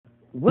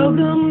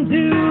Welcome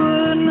to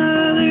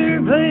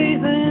another place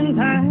and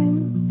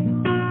time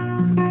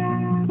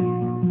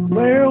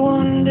where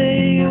one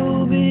day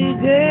you'll be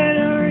dead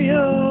or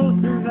you'll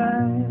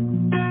survive.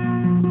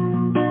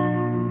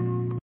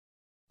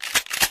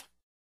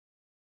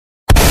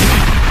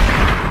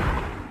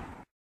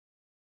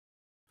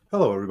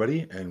 Hello,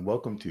 everybody, and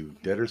welcome to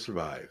Dead or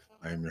Survive.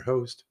 I am your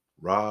host,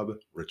 Rob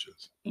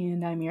Riches.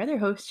 And I'm your other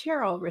host,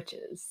 Cheryl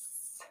Riches.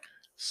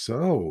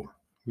 So,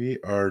 we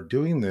are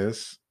doing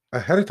this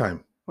ahead of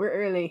time. We're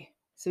early,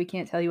 so we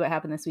can't tell you what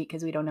happened this week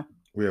because we don't know.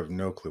 We have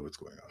no clue what's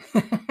going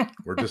on.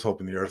 We're just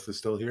hoping the Earth is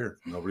still here.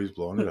 Nobody's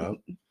blowing it up.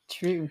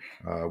 True.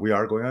 We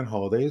are going on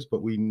holidays,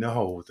 but we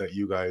know that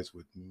you guys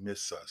would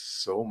miss us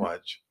so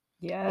much.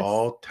 Yes.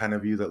 All 10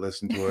 of you that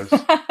listen to us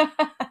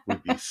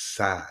would be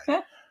sad.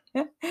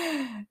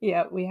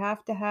 Yeah, we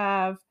have to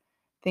have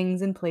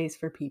things in place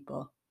for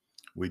people.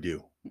 We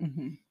do.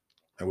 Mm-hmm.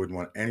 I wouldn't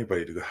want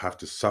anybody to have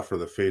to suffer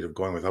the fate of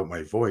going without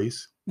my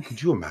voice.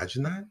 Could you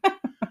imagine that?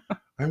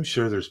 I'm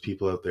sure there's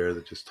people out there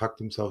that just tuck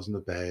themselves in the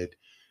bed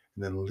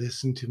and then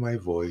listen to my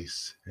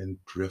voice and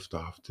drift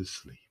off to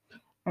sleep.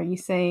 Are you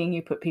saying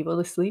you put people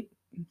to sleep?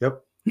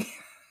 Yep.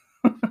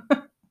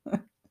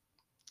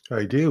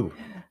 I do.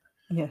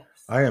 Yes.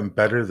 I am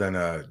better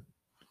than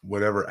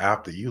whatever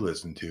app that you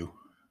listen to.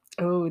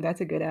 Oh,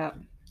 that's a good app.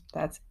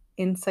 That's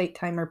Insight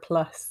Timer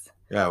Plus.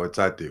 Yeah, what's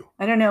that do?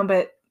 I don't know,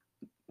 but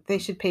they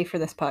should pay for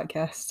this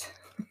podcast.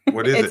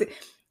 What is it?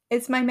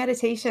 It's my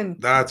meditation.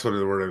 That's what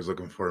the word I was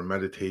looking for.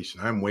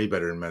 Meditation. I'm way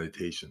better in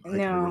meditation. I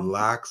can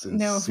relax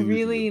and soothe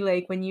really, you.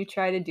 like when you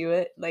try to do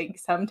it, like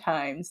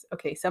sometimes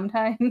I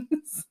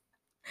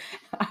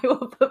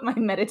will put my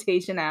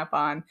meditation app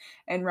on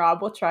and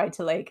Rob will try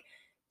to like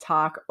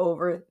talk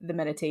over the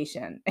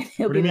meditation. And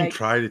he'll What do be you mean like,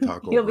 try to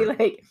talk over he'll be it?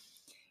 like,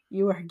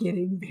 you are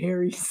getting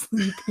very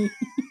sleepy.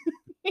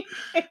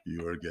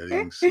 You are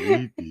getting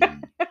sleepy.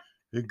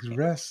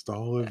 Rest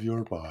all of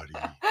your body.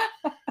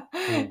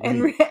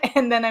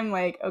 And then I'm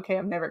like, okay,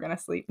 I'm never gonna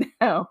sleep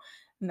now.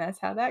 And that's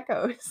how that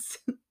goes.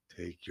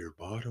 Take your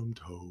bottom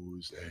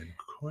toes and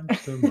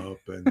crunch them up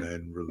and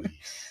then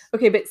release.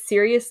 Okay, but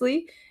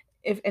seriously,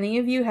 if any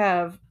of you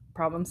have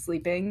problems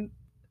sleeping,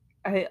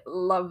 I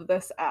love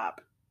this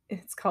app.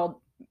 It's called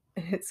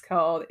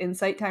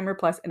Insight Timer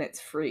Plus, and it's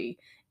free,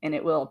 and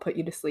it will put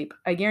you to sleep.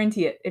 I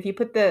guarantee it. If you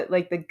put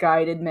the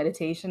guided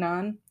meditation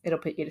on, it'll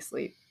put you to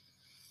sleep.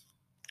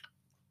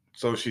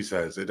 So she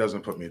says, it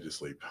doesn't put me to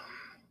sleep.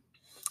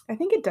 I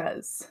think it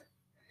does.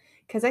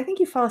 Because I think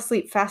you fall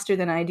asleep faster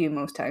than I do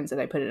most times that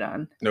I put it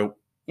on. Nope.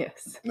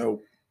 Yes.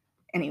 Nope.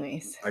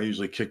 Anyways. I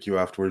usually kick you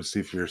afterwards,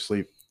 see if you're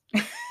asleep.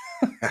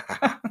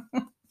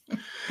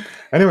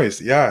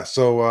 Anyways, yeah.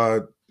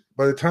 So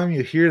by the time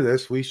you hear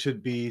this, we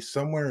should be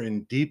somewhere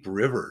in Deep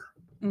River.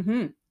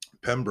 Mm-hmm.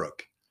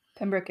 Pembroke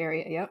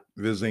area, yep.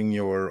 Visiting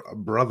your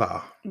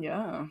brother.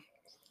 Yeah.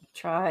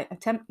 Try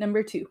attempt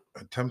number 2.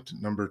 Attempt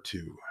number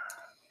 2.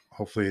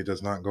 Hopefully it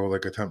does not go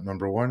like attempt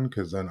number 1,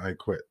 because then I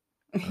quit.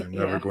 I'm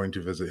never going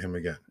to visit him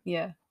again.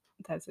 Yeah,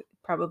 that's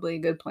probably a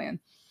good plan.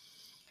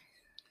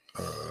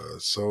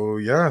 So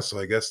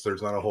I guess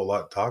there's not a whole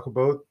lot to talk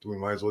about. We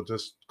might as well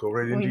just go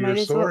right into your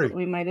story.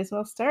 We might as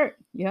well start.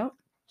 Yep.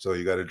 So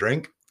you got a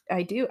drink?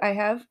 I do. I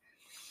have.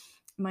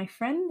 My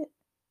friend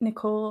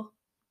Nicole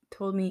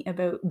told me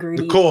about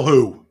Gertie. Nicole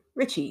who?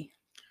 Richie.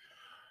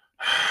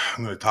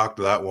 I'm going to talk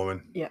to that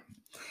woman. Yeah.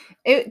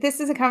 This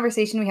is a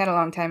conversation we had a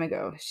long time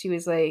ago. She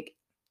was like,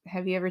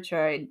 have you ever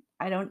tried,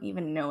 I don't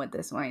even know what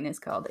this wine is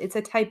called. It's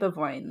a type of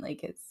wine.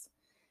 Like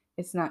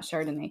it's not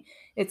Chardonnay.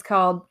 It's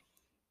called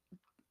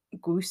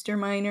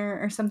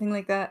Gewürztraminer or something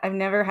like that. I've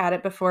never had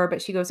it before,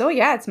 but she goes, oh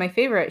yeah, it's my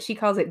favorite. She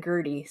calls it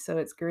Gertie. So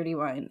it's Gertie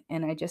wine.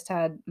 And I just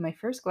had my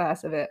first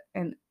glass of it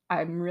and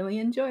I'm really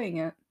enjoying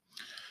it.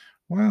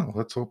 Well,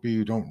 let's hope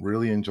you don't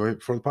really enjoy it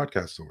before the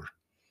podcast's over.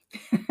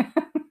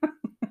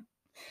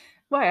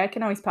 Why? I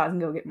can always pause and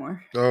go get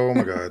more. Oh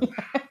my God.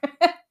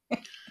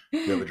 Do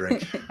you have a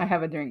drink? I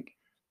have a drink.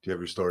 Do you have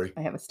your story?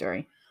 I have a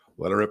story.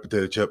 Let her rip,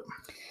 potato chip.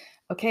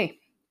 Okay.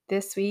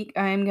 This week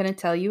I'm going to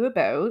tell you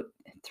about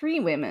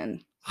 3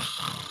 women.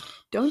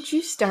 Don't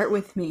you start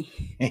with me.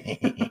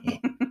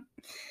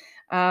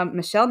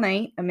 Michelle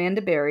Knight,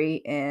 Amanda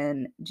Berry,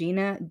 and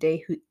Gina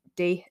De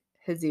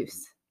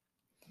Jesus.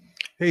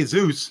 Hey,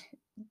 Zeus.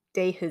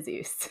 De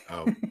Jesus.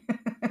 Oh.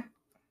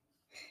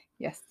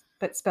 Yes,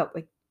 but spelled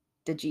like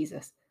De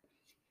Jesus.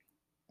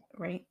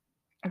 Right?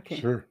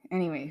 Okay. Sure.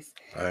 Anyways.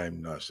 I'm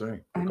not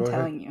saying. I'm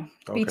telling you.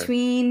 Okay.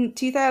 Between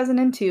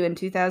 2002 and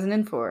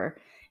 2004,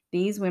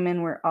 these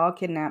women were all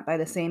kidnapped by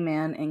the same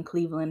man in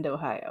Cleveland,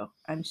 Ohio.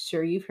 I'm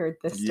sure you've heard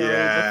this story before.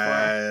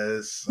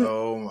 Yes.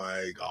 Oh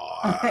my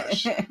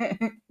gosh.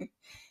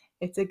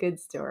 It's a good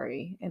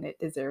story and it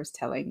deserves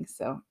telling.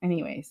 So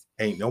anyways.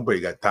 Ain't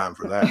nobody got time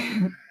for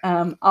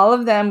that. All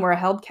of them were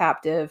held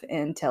captive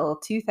until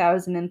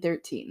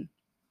 2013.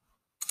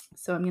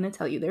 So I'm going to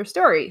tell you their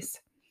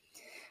stories.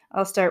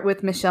 I'll start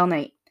with Michelle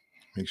Knight.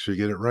 Make sure you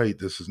get it right.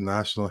 This is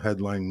national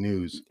headline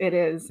news. It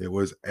is. It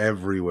was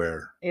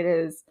everywhere. It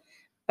is.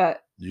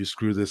 But You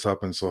screw this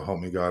up, and so help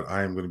me God,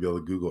 I am going to be able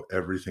to Google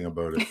everything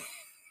about it.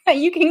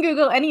 You can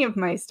Google any of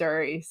my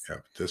stories. Yeah,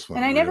 this one.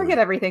 And I never really- get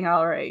everything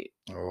all right,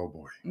 Oh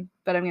boy.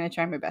 but I'm going to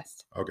try my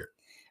best. Okay.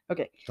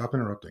 Okay. Stop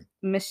interrupting.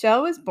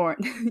 Michelle was born.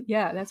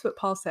 Yeah, that's what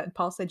Paul said.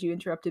 Paul said you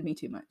interrupted me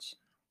too much.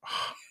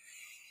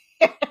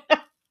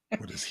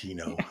 What does he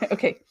know?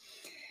 Okay.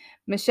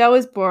 Michelle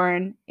was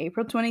born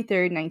April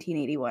 23rd,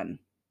 1981.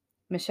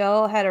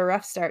 Michelle had a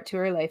rough start to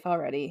her life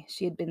already.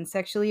 She had been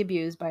sexually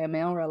abused by a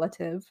male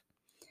relative,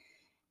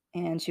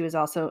 and she was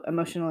also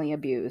emotionally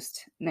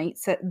abused. Knight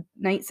said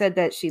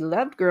that she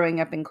loved growing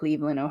up in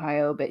Cleveland,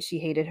 Ohio, but she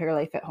hated her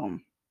life at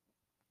home.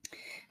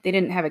 They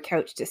didn't have a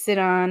couch to sit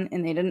on,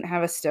 and they didn't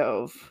have a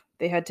stove.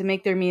 They had to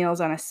make their meals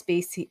on a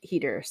space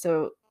heater,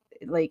 so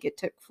it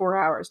took 4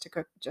 hours to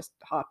cook just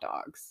hot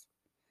dogs.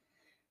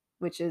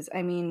 Which is,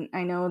 I mean,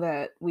 I know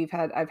that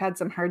I've had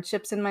some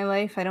hardships in my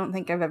life. I don't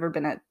think I've ever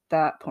been at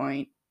that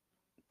point.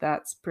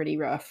 That's pretty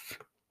rough.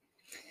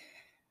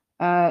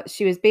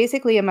 She was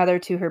basically a mother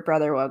to her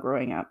brother while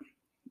growing up.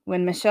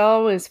 When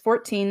Michelle was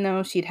 14,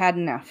 though, she'd had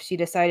enough. She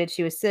decided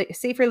she was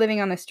safer living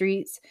on the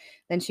streets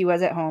than she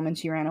was at home, and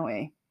she ran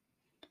away.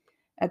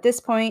 At this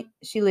point,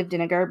 she lived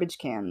in a garbage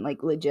can,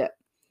 like legit.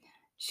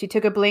 She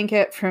took a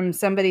blanket from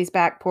somebody's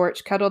back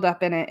porch, cuddled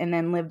up in it, and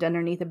then lived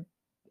underneath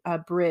a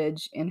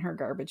bridge in her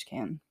garbage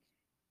can.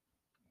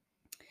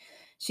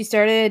 She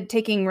started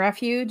taking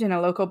refuge in a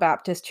local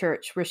Baptist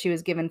church where she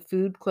was given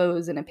food,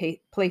 clothes, and a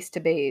place to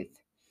bathe.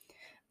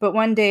 But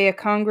one day, a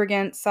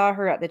congregant saw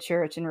her at the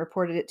church and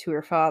reported it to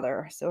her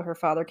father, so her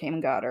father came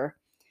and got her.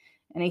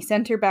 And he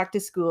sent her back to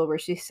school where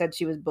she said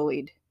she was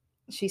bullied.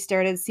 She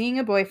started seeing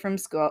a boy from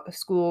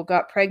school,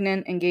 got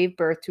pregnant, and gave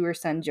birth to her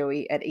son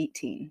Joey at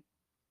 18.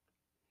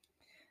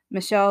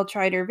 Michelle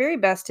tried her very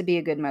best to be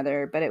a good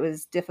mother, but it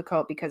was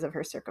difficult because of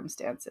her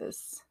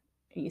circumstances.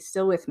 Are you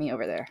still with me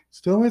over there?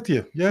 Still with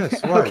you.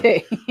 Yes. Why?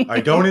 Okay. I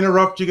don't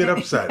interrupt, you get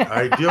upset.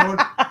 I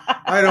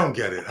don't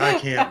get it. I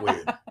can't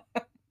win.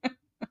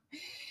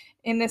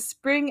 In the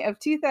spring of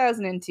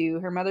 2002,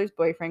 her mother's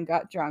boyfriend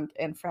got drunk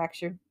and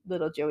fractured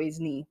little Joey's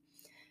knee.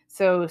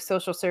 So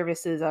social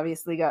services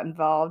obviously got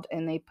involved,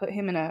 and they put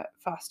him in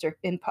foster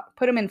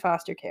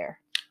care.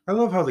 I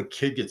love how the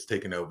kid gets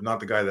taken out, not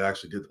the guy that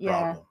actually did the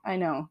problem. I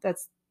know.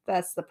 That's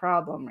the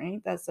problem,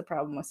 right? That's the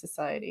problem with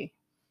society.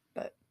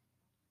 But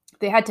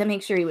they had to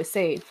make sure he was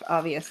safe,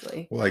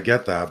 obviously. Well, I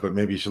get that, but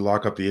maybe you should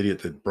lock up the idiot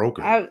that broke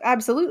it.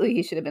 Absolutely,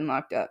 he should have been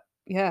locked up.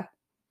 Yeah.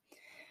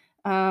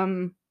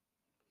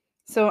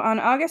 So on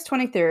August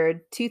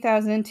 23rd,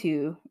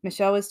 2002,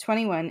 Michelle was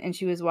 21 and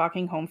she was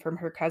walking home from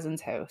her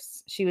cousin's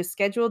house. She was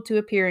scheduled to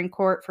appear in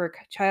court for a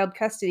child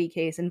custody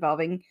case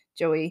involving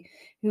Joey,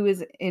 who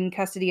was in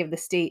custody of the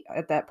state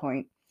at that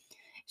point.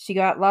 She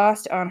got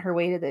lost on her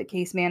way to the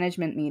case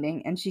management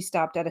meeting, and she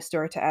stopped at a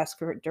store to ask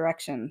for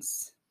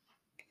directions.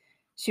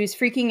 She was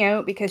freaking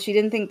out because she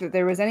didn't think that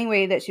there was any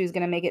way that she was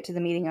going to make it to the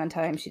meeting on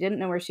time. She didn't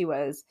know where she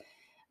was.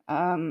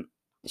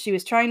 She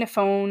was trying to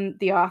phone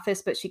the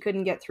office, but she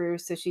couldn't get through,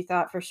 so she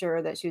thought for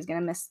sure that she was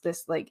going to miss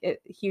this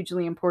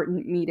hugely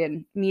important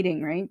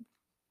meeting, right?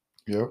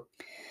 Yep.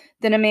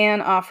 Then a man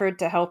offered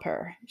to help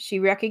her. She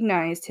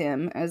recognized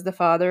him as the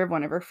father of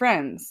one of her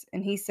friends,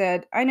 and he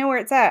said, "I know where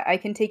it's at. I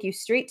can take you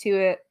straight to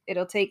it.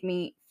 It'll take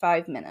me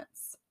 5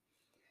 minutes."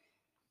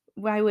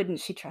 Why wouldn't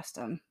she trust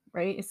him,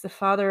 right? It's the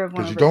father of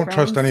one of her friends. Because you don't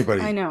trust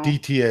anybody. I know.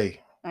 DTA.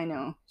 I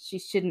know. She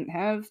shouldn't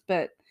have,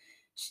 but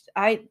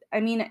I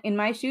mean, in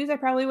my shoes, I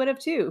probably would have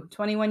too.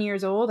 21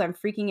 years old. I'm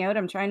freaking out.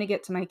 I'm trying to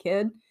get to my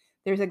kid.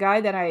 There's a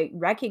guy that I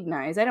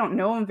recognize. I don't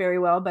know him very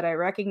well, but I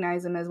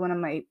recognize him as one of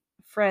my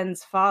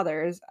friend's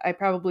fathers. I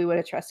probably would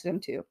have trusted him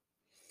too.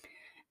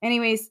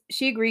 Anyways,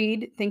 she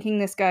agreed, thinking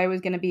this guy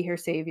was going to be her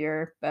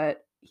savior,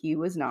 but he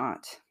was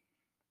not.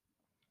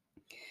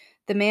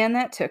 The man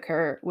that took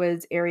her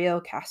was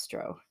Ariel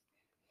Castro.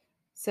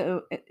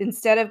 So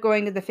instead of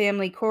going to the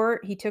family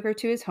court, he took her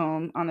to his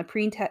home on the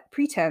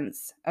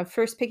pretense of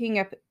first picking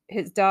up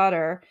his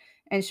daughter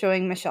and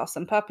showing Michelle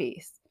some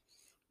puppies.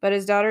 But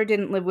his daughter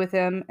didn't live with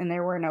him, and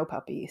there were no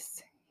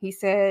puppies. He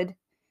said,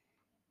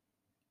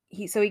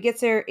 he gets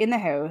her in the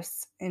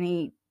house, and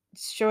he's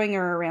showing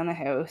her around the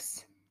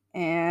house.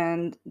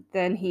 And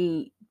then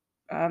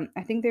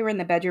I think they were in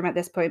the bedroom at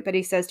this point, but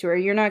he says to her,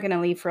 "You're not going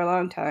to leave for a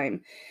long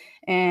time."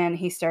 And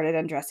he started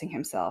undressing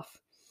himself.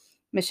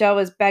 Michelle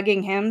was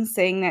begging him,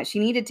 saying that she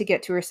needed to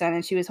get to her son,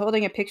 and she was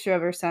holding a picture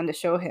of her son to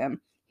show him.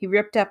 He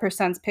ripped up her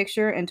son's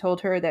picture and told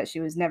her that she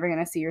was never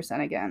going to see her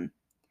son again.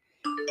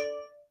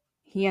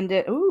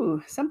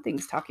 Ooh,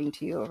 something's talking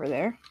to you over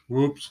there.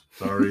 Whoops,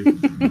 sorry.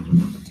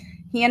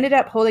 He ended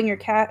up holding her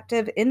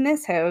captive in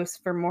this house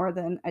for more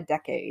than a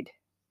decade.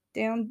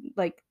 Down,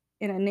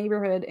 in a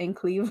neighborhood in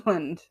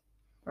Cleveland,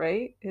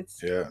 right?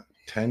 Yeah,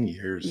 10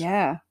 years.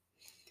 Yeah.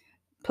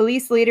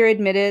 Police later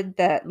admitted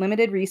that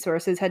limited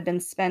resources had been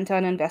spent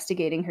on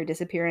investigating her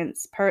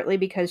disappearance, partly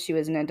because she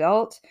was an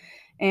adult,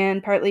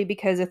 and partly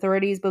because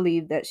authorities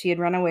believed that she had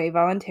run away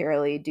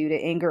voluntarily due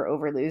to anger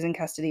over losing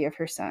custody of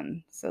her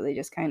son. So they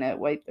just kind of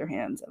wiped their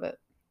hands of it,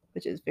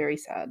 which is very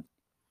sad.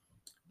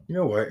 You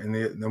know what? And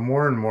the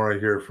more and more I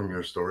hear from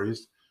your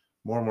stories,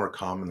 more and more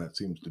common that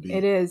seems to be.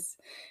 It is.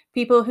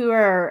 People who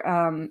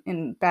are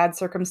in bad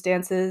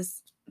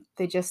circumstances,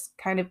 they just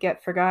kind of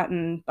get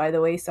forgotten by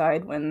the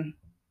wayside when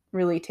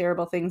really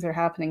terrible things are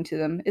happening to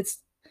them. It's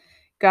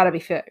got to be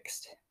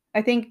fixed.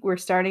 I think we're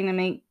starting to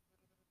make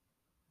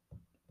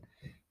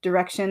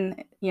direction,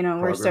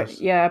 Progress.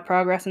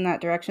 progress in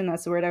that direction.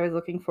 That's the word I was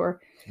looking for.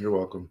 You're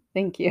welcome.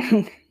 Thank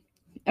you.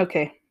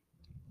 Okay.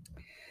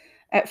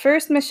 At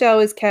first, Michelle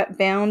was kept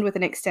bound with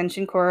an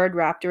extension cord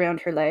wrapped around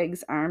her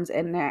legs, arms,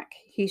 and neck.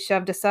 He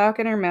shoved a sock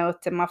in her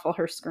mouth to muffle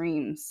her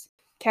screams.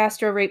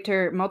 Castro raped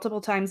her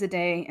multiple times a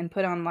day and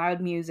put on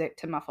loud music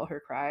to muffle her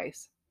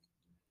cries.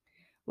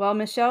 While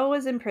Michelle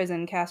was in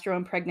prison, Castro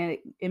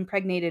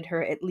impregnated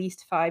her at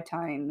least 5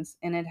 times,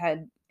 and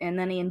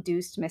then he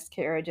induced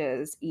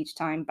miscarriages each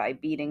time by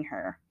beating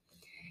her.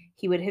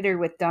 He would hit her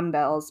with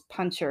dumbbells,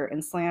 punch her,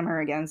 and slam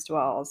her against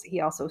walls. He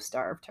also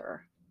starved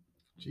her.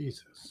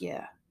 Jesus.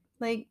 Yeah,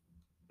 like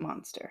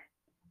monster.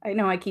 I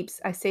know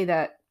I say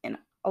that in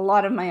a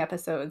lot of my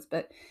episodes,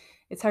 but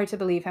it's hard to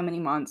believe how many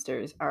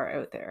monsters are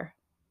out there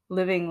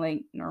living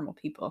like normal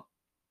people.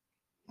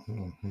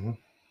 Mm-hmm.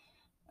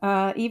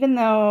 Even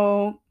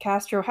though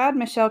Castro had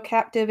Michelle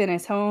captive in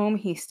his home,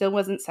 he still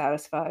wasn't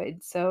satisfied.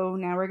 So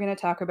now we're going to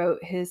talk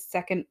about his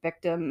second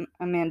victim,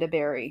 Amanda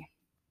Berry.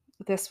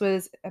 This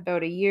was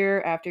about a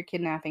year after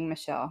kidnapping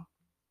Michelle.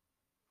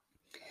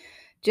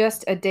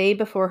 Just a day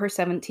before her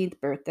 17th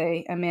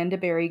birthday, Amanda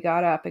Berry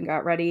got up and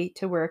got ready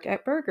to work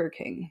at Burger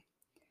King.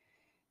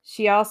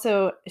 She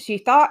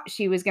thought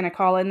she was going to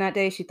call in that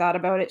day. She thought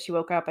about it. She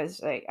woke up as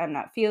like, I'm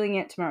not feeling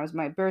it. Tomorrow's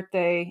my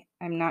birthday.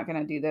 I'm not going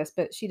to do this.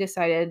 But she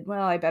decided,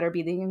 well, I better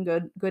be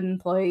the good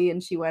employee.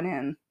 And she went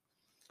in.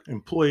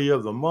 Employee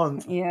of the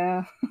month.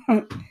 Yeah.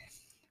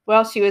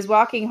 While she was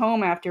walking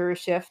home after her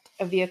shift,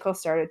 a vehicle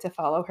started to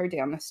follow her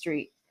down the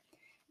street.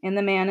 And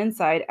the man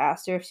inside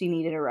asked her if she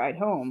needed a ride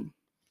home.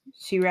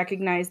 She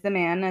recognized the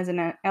man as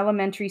an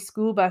elementary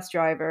school bus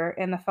driver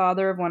and the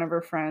father of one of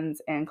her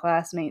friends and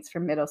classmates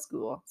from middle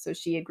school, so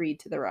she agreed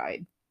to the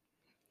ride.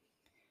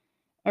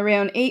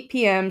 Around 8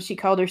 p.m., she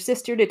called her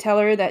sister to tell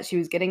her that she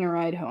was getting a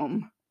ride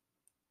home.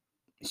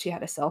 She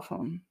had a cell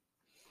phone.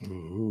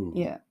 Ooh.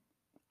 Yeah.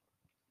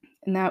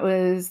 And that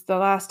was the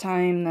last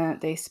time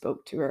that they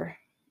spoke to her.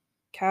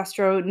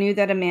 Castro knew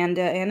that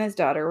Amanda and his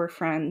daughter were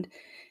friends.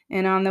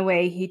 And on the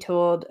way, he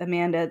told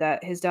Amanda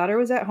that his daughter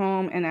was at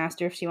home and asked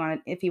her if she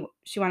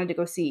wanted to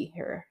go see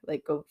her,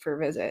 like go for a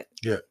visit.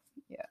 Yeah.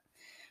 Yeah.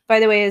 By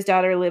the way, his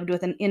daughter lived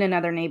in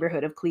another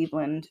neighborhood of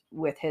Cleveland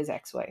with his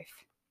ex-wife.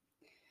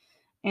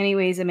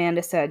 Anyways,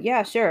 Amanda said,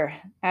 yeah, sure.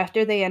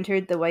 After they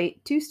entered the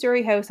white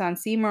 2-story house on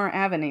Seymour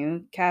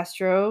Avenue,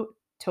 Castro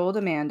told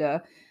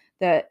Amanda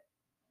that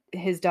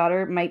his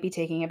daughter might be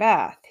taking a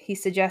bath. He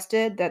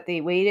suggested that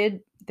they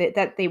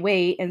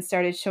wait and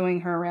started showing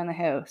her around the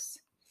house.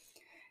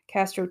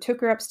 Castro took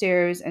her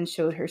upstairs and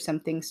showed her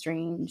something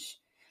strange.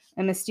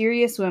 A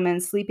mysterious woman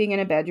sleeping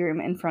in a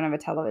bedroom in front of a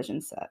television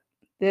set.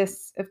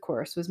 This, of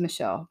course, was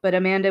Michelle, but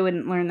Amanda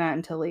wouldn't learn that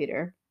until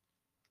later.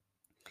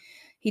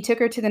 He took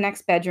her to the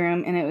next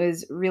bedroom, and it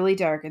was really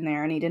dark in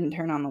there, and he didn't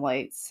turn on the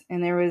lights.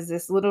 And there was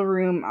this little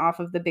room off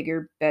of the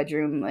bigger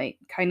bedroom, like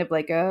kind of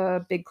like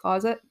a big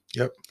closet.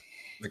 Yep.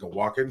 Like a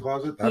walk-in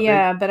closet?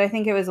 Yeah, Big? But I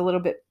think it was a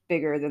little bit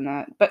bigger than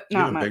that, but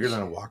not Even much. bigger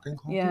than a walk-in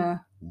closet? Yeah.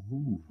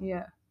 Ooh.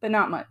 Yeah, but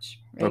not much.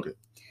 Right? Okay.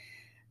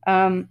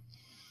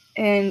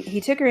 And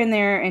he took her in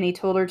there and he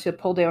told her to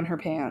pull down her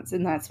pants,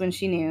 and that's when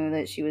she knew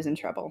that she was in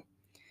trouble.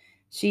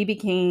 She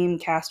became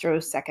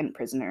Castro's second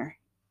prisoner.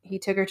 He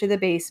took her to the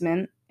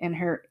basement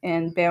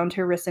and bound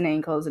her wrists and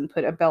ankles and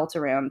put a belt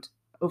around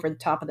over the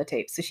top of the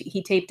tape. So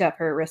he taped up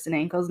her wrists and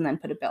ankles and then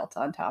put a belt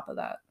on top of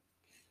that.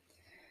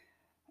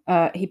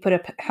 He put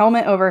a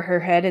helmet over her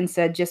head and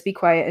said, just be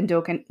quiet and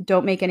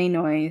don't make any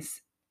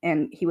noise,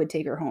 and he would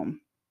take her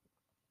home.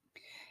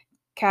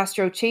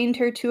 Castro chained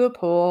her to a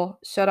pole,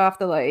 shut off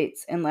the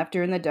lights, and left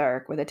her in the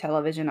dark with a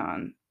television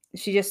on.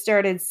 She just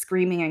started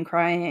screaming and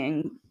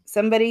crying,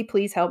 somebody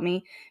please help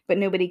me, but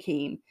nobody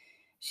came.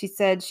 She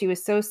said she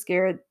was so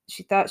scared,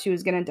 she thought she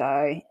was going to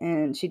die,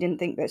 and she didn't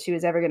think that she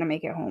was ever going to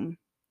make it home.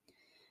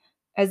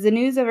 As the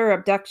news of her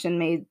abduction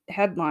made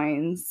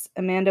headlines,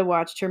 Amanda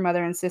watched her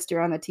mother and sister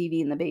on the TV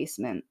in the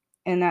basement,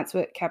 and that's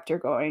what kept her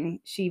going.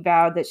 She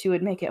vowed that she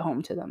would make it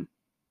home to them.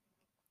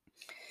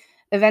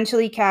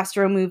 Eventually,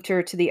 Castro moved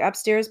her to the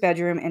upstairs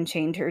bedroom and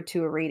chained her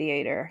to a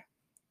radiator.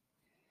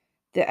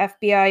 The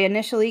FBI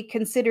initially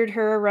considered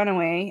her a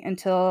runaway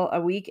until a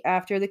week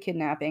after the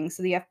kidnapping,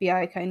 so the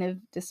FBI kind of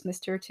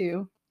dismissed her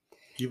too.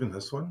 Even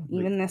this one?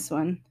 Even this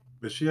one.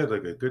 But she had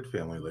like a good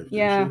family life,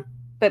 yeah, didn't she?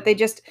 But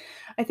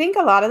I think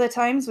a lot of the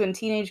times when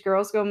teenage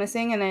girls go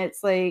missing, and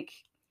it's like,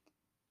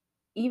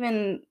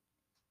 even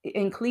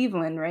in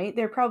Cleveland, right?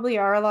 There probably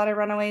are a lot of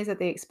runaways that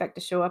they expect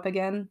to show up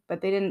again,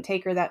 but they didn't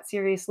take her that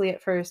seriously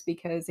at first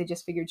because they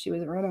just figured she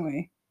was a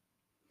runaway.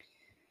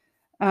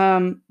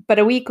 But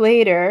a week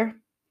later,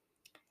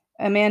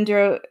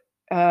 Castro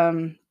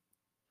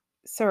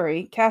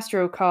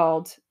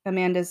called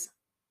Amanda's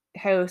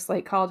house,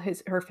 like called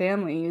her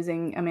family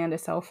using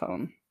Amanda's cell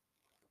phone.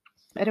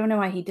 I don't know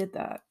why he did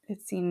that.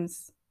 It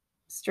seems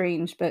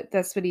strange, but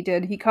that's what he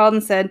did. He called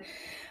and said,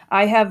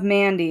 "I have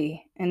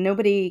Mandy," and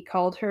nobody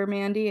called her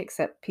Mandy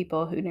except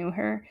people who knew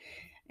her.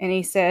 And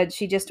he said,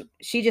 she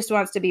just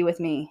wants to be with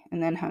me,"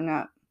 and then hung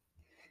up.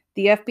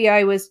 The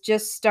FBI was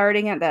just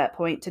starting at that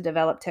point to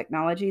develop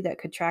technology that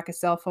could track a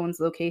cell phone's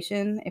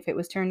location if it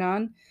was turned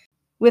on.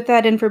 With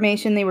that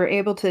information, they were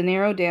able to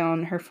narrow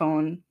down her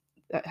phone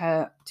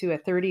to a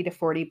 30 to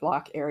 40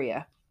 block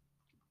area.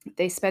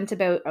 They spent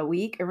about a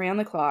week around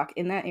the clock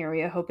in that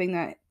area, hoping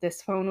that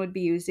this phone would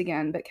be used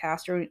again, but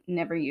Castro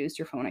never used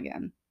her phone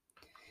again.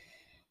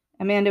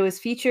 Amanda was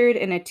featured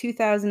in a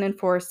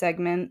 2004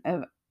 segment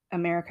of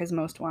America's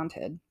Most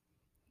Wanted.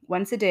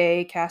 Once a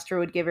day, Castro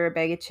would give her a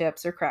bag of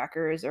chips or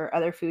crackers or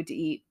other food to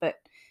eat, but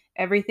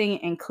everything,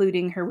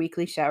 including her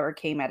weekly shower,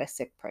 came at a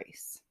sick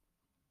price.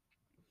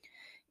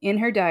 In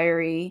her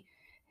diary,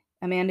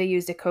 Amanda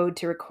used a code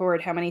to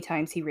record how many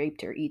times he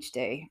raped her each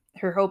day.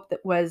 Her hope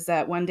was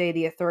that one day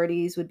the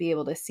authorities would be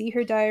able to see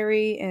her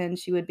diary and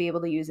she would be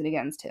able to use it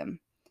against him.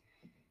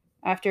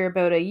 After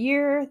about a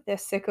year, the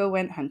sicko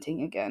went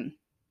hunting again.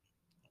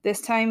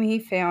 This time he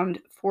found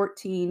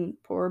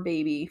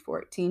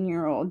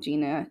 14-year-old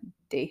Gina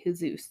De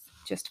Jesus,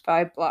 just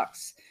 5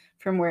 blocks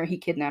from where he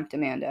kidnapped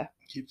Amanda.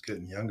 Keeps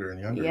getting younger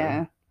and younger.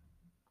 Yeah.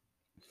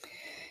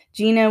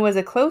 Gina was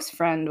a close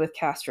friend with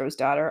Castro's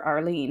daughter,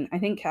 Arlene. I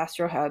think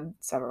Castro had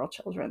several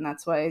children.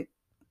 That's why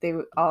they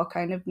all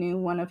kind of knew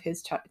one of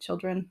his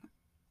children.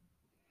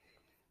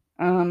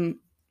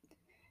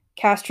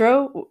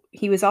 Castro,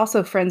 he was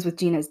also friends with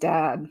Gina's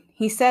dad.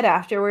 He said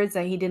afterwards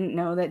that he didn't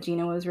know that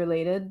Gina was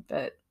related,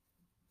 but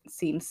it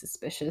seems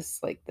suspicious,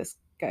 like this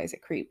guy's a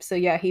creep. So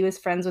yeah, he was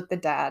friends with the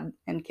dad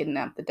and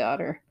kidnapped the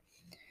daughter.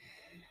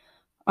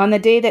 On the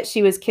day that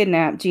she was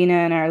kidnapped, Gina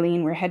and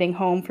Arlene were heading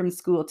home from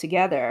school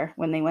together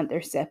when they went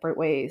their separate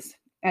ways.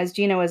 As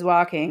Gina was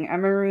walking, a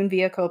maroon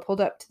vehicle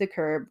pulled up to the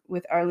curb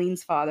with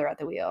Arlene's father at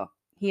the wheel.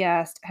 He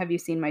asked, "Have you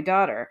seen my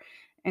daughter?"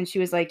 And she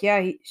was like,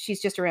 "Yeah,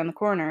 she's just around the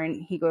corner."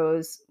 And he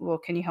goes, "Well,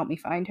 can you help me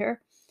find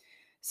her?"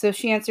 So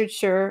she answered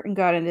sure and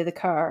got into the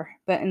car.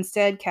 But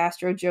instead,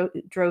 Castro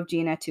drove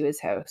Gina to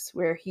his house,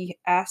 where he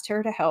asked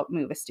her to help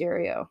move a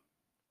stereo.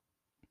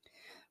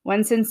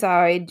 Once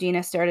inside,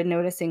 Gina started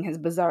noticing his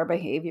bizarre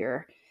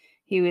behavior.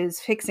 He was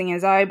fixing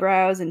his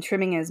eyebrows and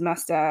trimming his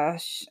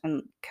mustache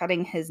and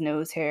cutting his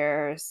nose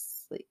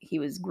hairs. He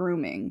was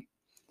grooming.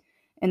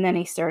 And then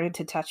he started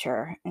to touch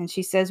her. And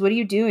she says, "What are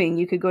you doing?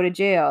 You could go to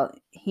jail."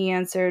 He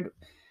answered,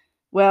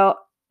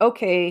 "Well,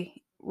 okay,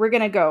 we're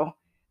going to go.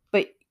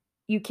 But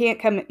you can't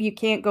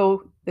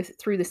go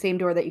through the same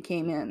door that you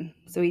came in."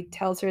 So he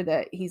tells her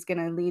that he's going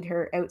to lead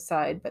her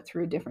outside, but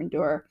through a different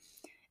door.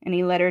 And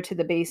he led her to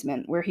the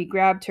basement, where he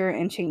grabbed her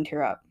and chained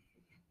her up.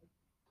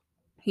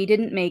 He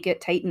didn't make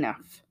it tight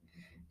enough.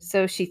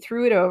 So she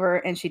threw it over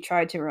and she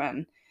tried to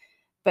run.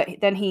 But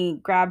then he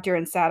grabbed her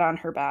and sat on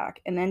her back.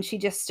 And then she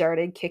just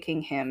started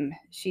kicking him.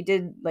 She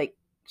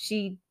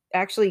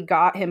actually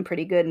got him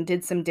pretty good and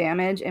did some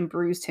damage and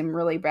bruised him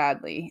really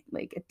badly,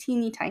 like a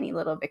teeny tiny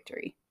little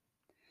victory.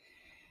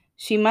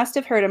 She must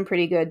have hurt him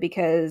pretty good,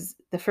 because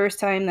the first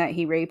time that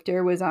he raped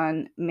her was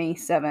on May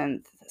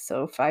 7th,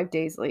 so 5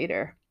 days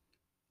later.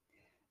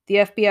 The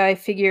FBI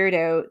figured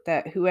out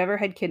that whoever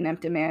had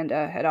kidnapped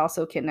Amanda had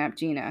also kidnapped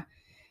Gina,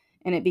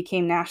 and it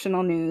became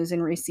national news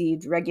and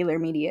received regular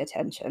media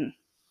attention.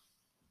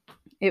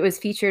 It was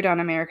featured on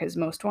America's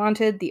Most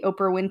Wanted, The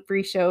Oprah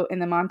Winfrey Show,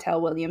 and The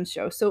Montel Williams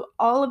Show. So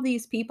all of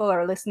these people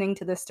are listening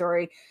to this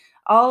story.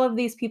 All of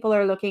these people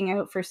are looking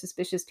out for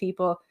suspicious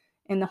people.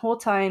 And the whole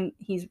time,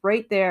 he's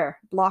right there,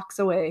 blocks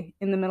away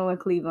in the middle of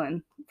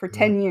Cleveland for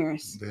 10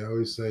 years. They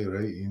always say,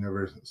 right, you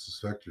never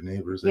suspect your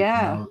neighbors.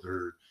 Yeah. Come out,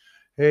 they're,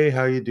 "Hey,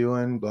 how you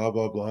doing? Blah,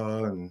 blah,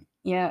 blah." And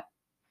yeah,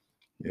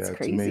 it's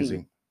crazy.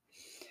 amazing.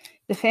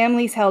 The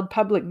families held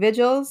public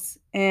vigils,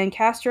 and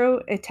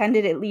Castro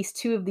attended at least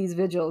 2 of these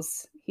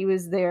vigils. He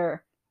was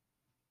there.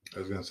 I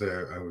was going to say,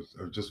 I was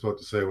just about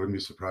to say, I wouldn't be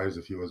surprised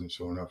if he wasn't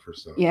showing up for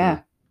stuff.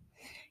 Yeah.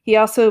 He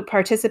also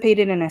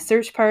participated in a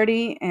search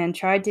party and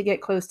tried to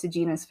get close to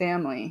Gina's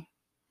family.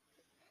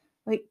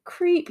 Like,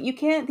 creep. You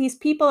can't. These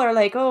people are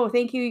like, "Oh,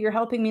 thank you. You're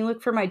helping me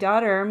look for my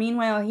daughter."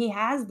 Meanwhile, he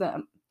has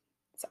them.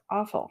 It's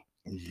awful.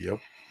 Yep.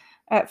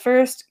 At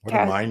first, What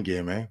a mind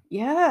game, eh?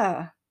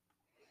 Yeah.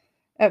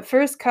 At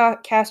first,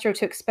 Castro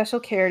took special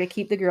care to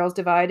keep the girls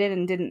divided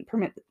and didn't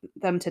permit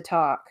them to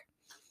talk.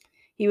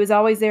 He was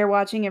always there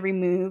watching every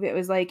move. It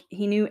was like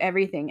he knew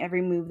everything,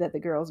 every move that the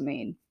girls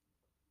made.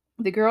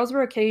 The girls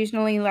were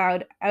occasionally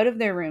allowed out of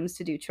their rooms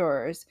to do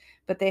chores,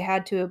 but they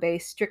had to obey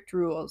strict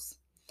rules.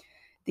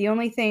 The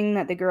only thing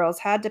that the girls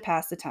had to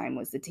pass the time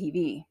was the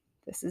TV.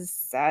 This is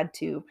sad,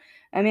 too.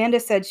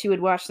 Amanda said she would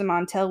watch the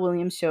Montel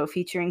Williams Show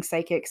featuring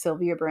psychic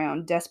Sylvia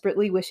Brown,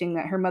 desperately wishing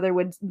that her mother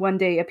would one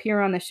day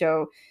appear on the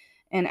show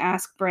and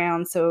ask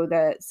Brown so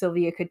that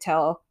Sylvia could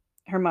tell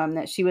her mom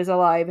that she was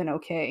alive and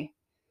okay.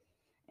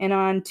 And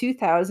on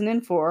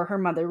 2004, her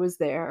mother was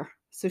there,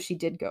 so she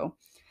did go.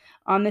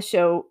 On the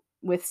show,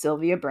 with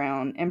Sylvia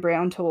Brown, and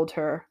Brown told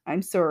her,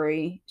 "I'm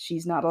sorry,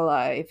 she's not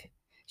alive."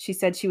 She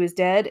said she was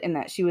dead and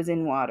that she was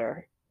in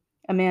water.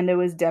 Amanda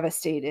was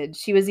devastated.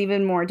 She was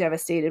even more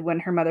devastated when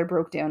her mother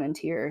broke down in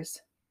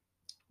tears.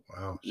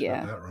 Wow, she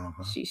got that wrong,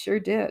 huh? She sure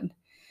did.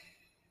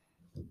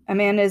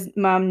 Amanda's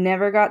mom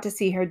never got to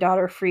see her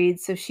daughter freed,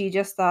 so she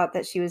just thought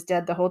that she was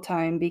dead the whole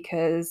time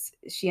because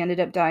she ended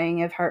up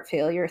dying of heart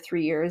failure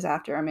 3 years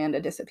after Amanda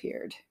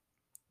disappeared.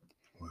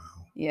 Wow.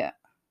 Yeah.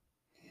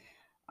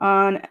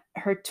 On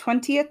her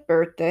 20th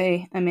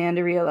birthday,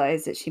 Amanda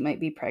realized that she might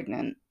be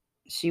pregnant.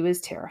 She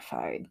was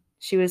terrified.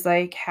 She was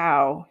like,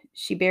 how?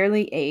 She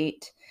barely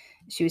ate.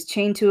 She was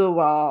chained to a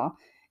wall,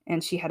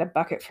 and she had a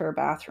bucket for her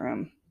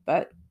bathroom.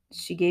 But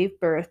she gave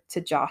birth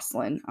to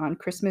Jocelyn on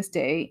Christmas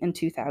Day in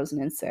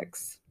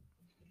 2006.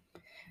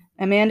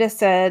 Amanda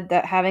said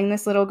that having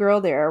this little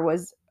girl there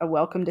was a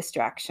welcome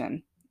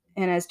distraction.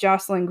 And as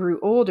Jocelyn grew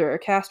older,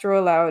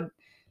 Castro allowed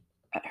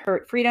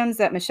her freedoms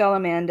that Michelle,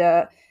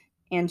 Amanda,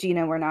 and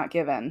Gina were not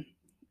given.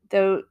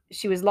 Though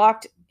she was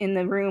locked in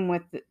the room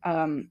with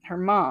her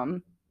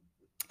mom,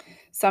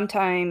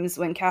 sometimes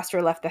when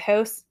Castro left the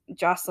house,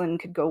 Jocelyn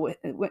could go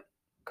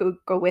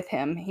with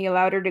him. He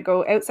allowed her to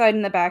go outside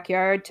in the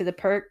backyard to the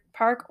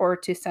park or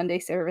to Sunday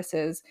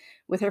services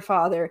with her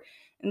father.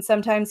 And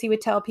sometimes he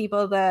would tell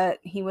people that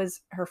he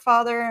was her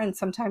father, and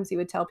sometimes he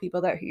would tell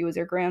people that he was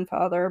her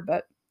grandfather,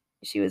 but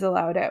she was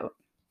allowed out.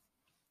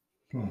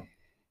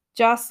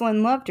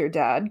 Jocelyn loved her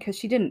dad because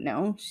she didn't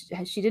know.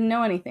 She didn't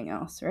know anything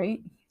else, right?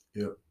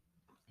 Yep.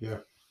 Yeah.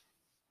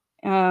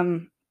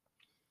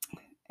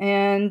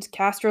 And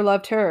Castro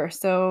loved her.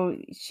 So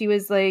she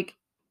was like,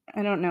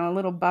 I don't know, a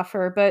little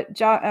buffer.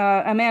 But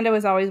Amanda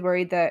was always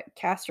worried that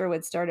Castro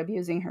would start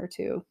abusing her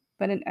too.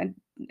 But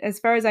as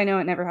far as I know,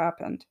 it never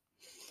happened.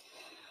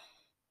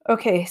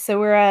 Okay, so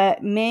we're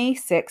at May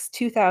 6,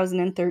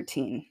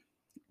 2013.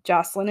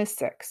 Jocelyn is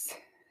 6.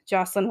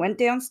 Jocelyn went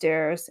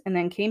downstairs and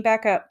then came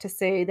back up to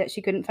say that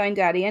she couldn't find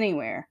Daddy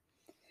anywhere.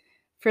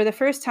 For the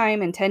first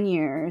time in 10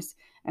 years,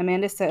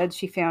 Amanda said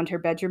she found her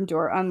bedroom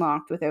door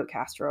unlocked without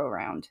Castro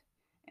around,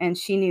 and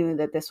she knew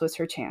that this was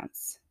her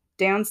chance.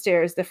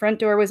 Downstairs, the front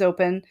door was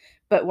open,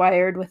 but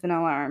wired with an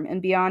alarm,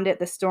 and beyond it,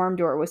 the storm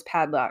door was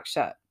padlocked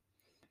shut.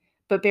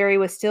 But Barry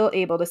was still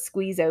able to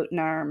squeeze out an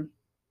arm,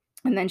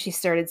 and then she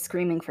started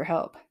screaming for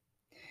help.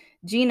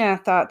 Gina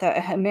thought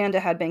that Amanda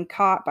had been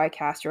caught by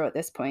Castro at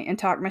this point and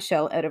talked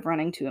Michelle out of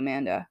running to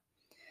Amanda.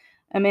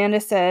 Amanda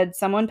said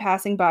someone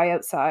passing by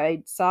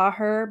outside saw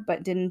her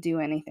but didn't do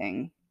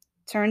anything.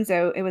 Turns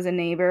out it was a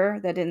neighbor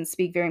that didn't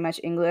speak very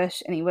much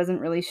English, and he wasn't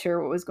really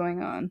sure what was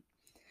going on.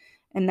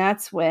 And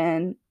that's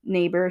when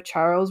neighbor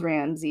Charles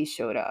Ramsey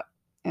showed up.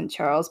 And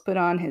Charles put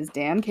on his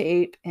damn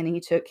cape and he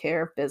took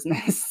care of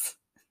business.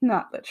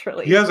 Not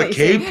literally. He has a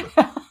cape?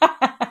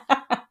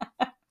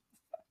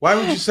 Why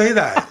would you say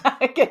that?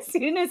 As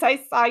soon as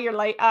I saw your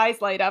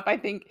eyes light up, I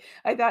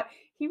thought,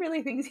 he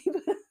really thinks he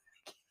put on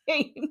a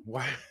cape.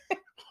 Why?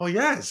 Oh,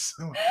 yes.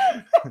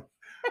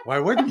 Why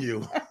wouldn't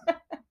you?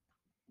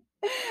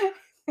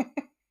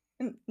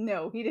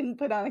 No, he didn't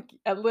put on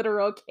a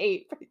literal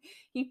cape.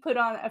 He put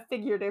on a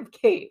figurative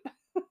cape.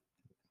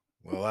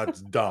 Well,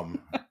 that's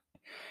dumb.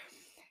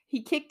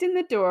 He kicked in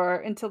the door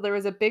until there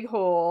was a big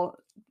hole,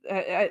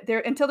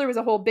 until there was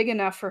a hole big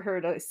enough for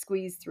her to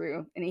squeeze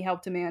through, and he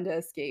helped Amanda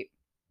escape.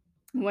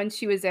 When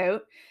she was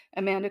out,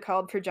 Amanda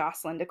called for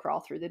Jocelyn to crawl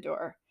through the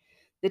door.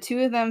 The two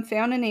of them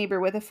found a neighbor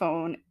with a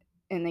phone,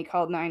 and they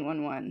called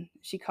 911.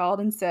 She called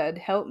and said,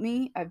 "Help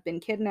me, I've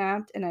been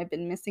kidnapped, and I've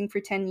been missing for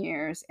 10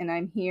 years, and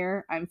I'm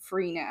here, I'm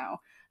free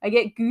now." I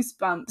get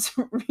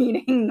goosebumps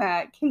reading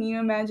that. Can you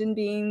imagine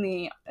being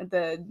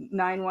the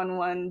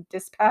 911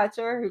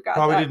 dispatcher who got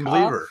Probably that didn't call?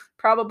 believe her.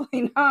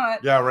 Probably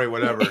not. Yeah, right,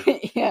 whatever.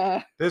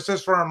 Yeah. This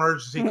is for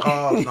emergency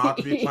calls, not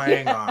to be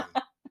playing on.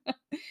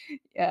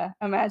 Yeah,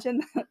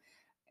 imagine that.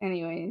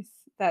 Anyways,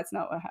 that's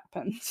not what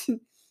happened.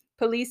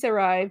 Police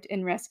arrived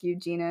and rescued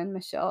Gina and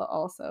Michelle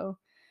also.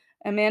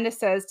 Amanda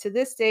says to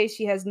this day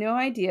she has no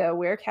idea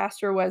where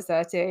Castro was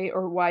that day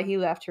or why he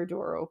left her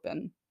door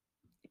open.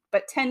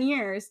 But 10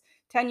 years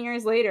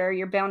later,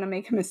 you're bound to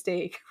make a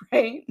mistake,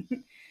 right?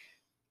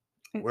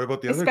 What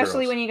about the other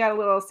Especially girls? when you got a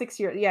little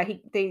 6-year. Yeah,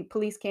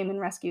 police came and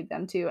rescued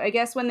them too. I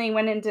guess when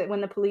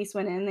the police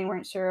went in, they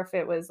weren't sure if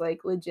it was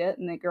like legit,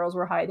 and the girls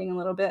were hiding a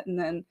little bit. And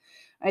then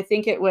I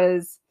think it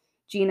was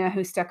Gina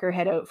who stuck her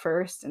head out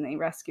first, and they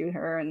rescued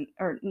her.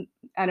 Or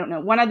I don't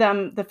know. One of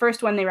them, the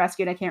first one they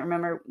rescued, I can't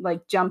remember,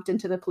 like jumped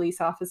into the police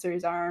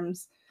officer's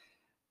arms.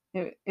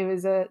 It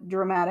was a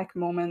dramatic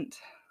moment.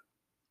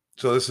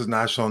 So this is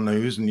national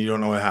news, and you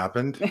don't know what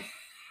happened?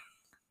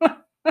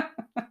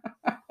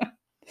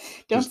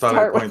 Don't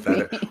start with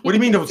me. What do you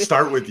mean don't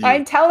start with you?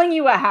 I'm telling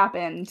you what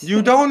happened.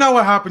 You don't know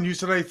what happened. You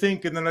said I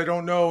think, and then I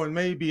don't know, and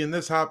maybe, and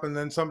this happened,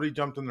 then somebody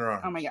jumped in their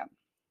arms. Oh my God.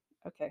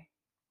 Okay.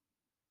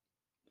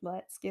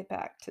 Let's get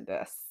back to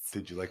this.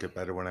 Did you like it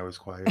better when I was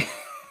quiet?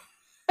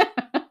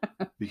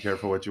 Be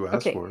careful what you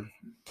ask for.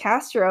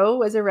 Castro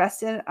was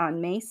arrested on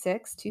May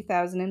 6,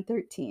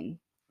 2013.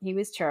 He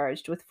was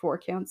charged with 4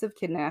 counts of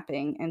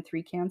kidnapping and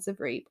 3 counts of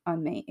rape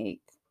on May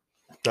 8th.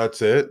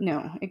 That's it?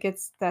 No,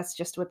 that's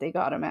just what they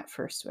got him at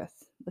first with.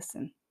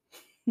 Listen.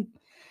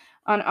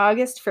 On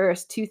August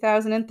 1st,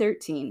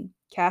 2013,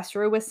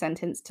 Castro was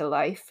sentenced to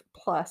life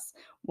plus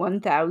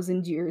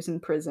 1,000 years in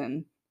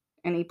prison,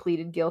 and he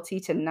pleaded guilty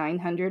to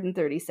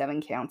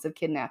 937 counts of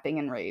kidnapping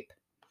and rape.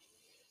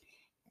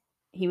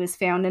 He was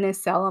found in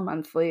his cell a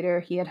month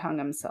later. He had hung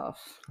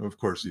himself. Of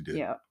course he did.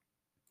 Yeah.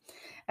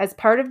 As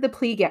part of the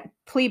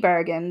plea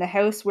bargain, the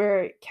house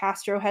where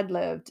Castro had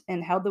lived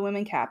and held the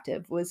women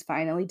captive was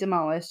finally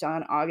demolished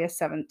on August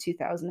 7th,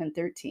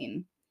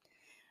 2013.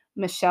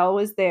 Michelle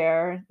was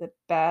there, the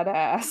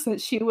badass that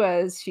she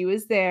was. She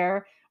was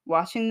there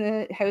watching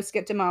the house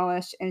get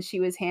demolished, and she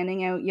was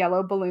handing out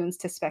yellow balloons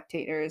to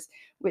spectators,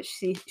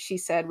 which she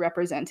said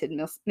represented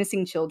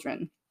missing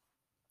children.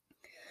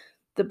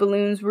 The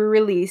balloons were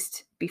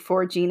released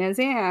before Gina's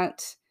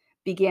aunt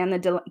began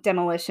the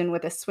demolition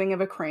with a swing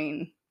of a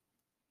crane.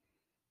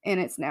 And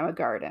it's now a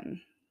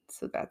garden.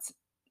 So that's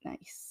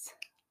nice.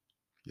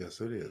 Yes,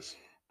 it is.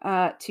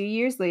 2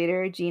 years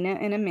later, Gina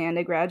and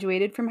Amanda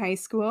graduated from high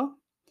school.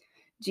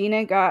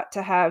 Gina got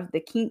to have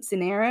the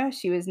quinceanera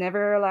she was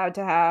never allowed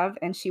to have,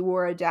 and she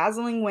wore a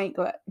dazzling white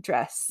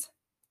dress.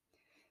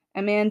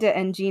 Amanda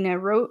and Gina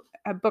wrote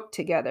a book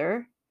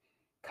together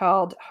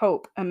called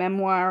Hope, a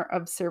memoir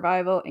of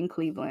survival in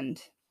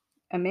Cleveland.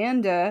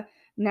 Amanda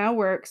now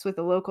works with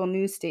a local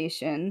news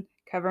station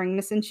covering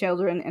missing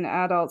children and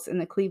adults in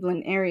the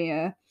Cleveland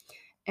area.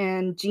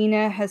 And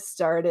Gina has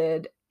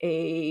started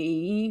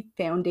a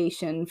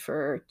foundation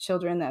for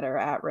children that are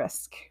at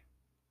risk.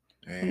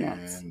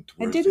 And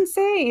it didn't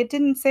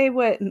say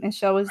what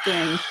Michelle was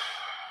doing.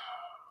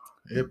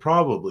 It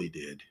probably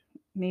did.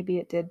 Maybe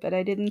it did, but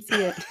I didn't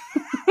see it.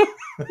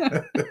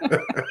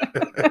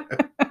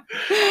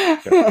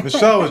 Yeah,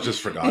 Michelle was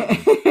just forgotten.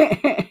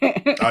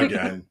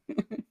 Again.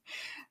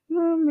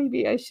 Well,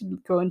 maybe I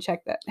should go and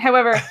check that.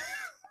 However,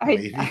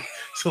 Maybe.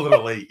 It's a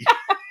little late.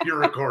 You're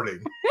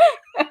recording.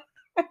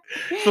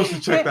 You're supposed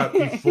to check that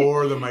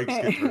before the mics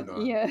get turned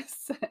on.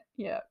 Yes.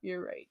 Yeah,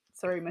 you're right.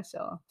 Sorry,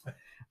 Michelle.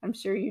 I'm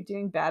sure you're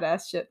doing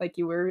badass shit like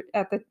you were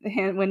at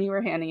when you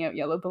were handing out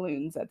yellow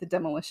balloons at the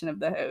demolition of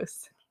the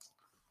house.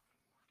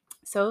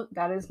 So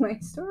that is my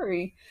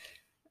story.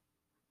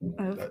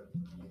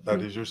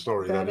 That is your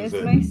story. That is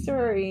my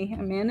story.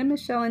 Amanda,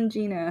 Michelle, and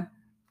Gina.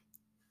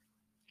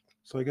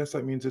 So I guess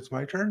that means it's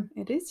my turn?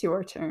 It is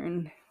your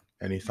turn.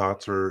 Any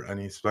thoughts or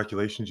any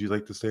speculations you'd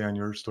like to say on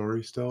your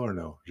story still, or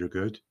no? You're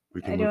good?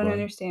 We can I don't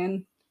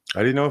understand. I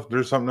didn't know if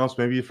there's something else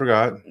maybe you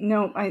forgot.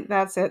 No,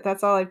 that's it.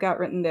 That's all I've got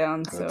written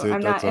down. So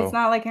it's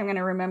not like I'm going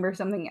to remember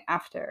something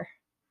after.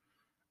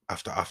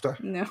 After?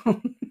 No.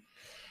 I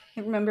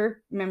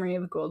remember Memory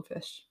of a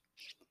Goldfish.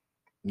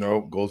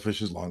 No,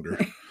 Goldfish is longer.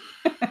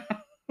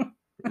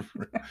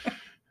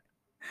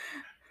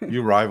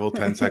 You rival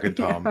 10-second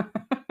Tom.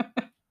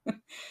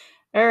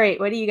 All right,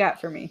 what do you got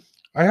for me?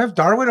 I have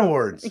Darwin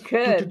Awards.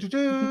 Good.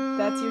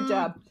 That's your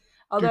job.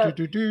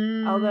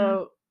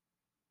 Although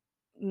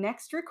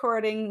next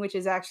recording, which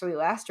is actually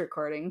last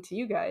recording to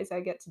you guys, I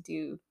get to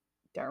do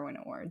Darwin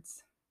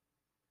Awards.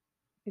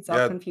 It's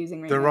all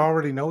confusing right now. They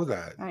already know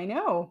that. I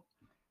know,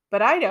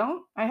 but I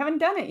don't. I haven't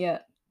done it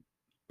yet.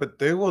 But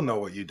they will know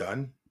what you've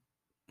done.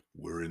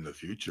 We're in the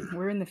future.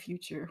 We're in the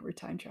future. We're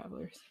time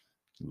travelers.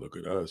 Look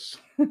at us.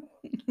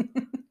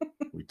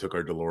 We took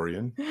our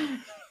DeLorean.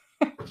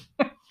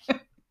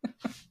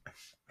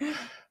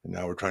 And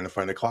now we're trying to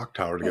find a clock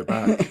tower to get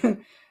back.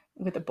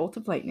 With a bolt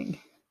of lightning.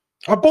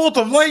 A bolt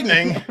of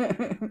lightning?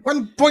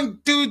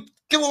 1.2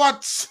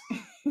 kilowatts.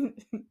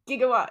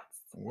 Gigawatts.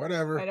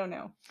 Whatever. I don't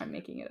know. I'm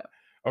making it up.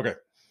 Okay.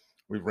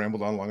 We've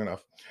rambled on long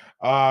enough.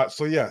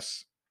 So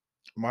yes,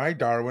 my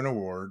Darwin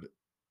Award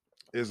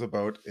is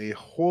about a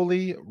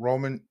Holy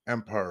Roman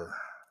Emperor,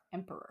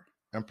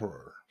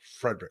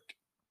 Frederick.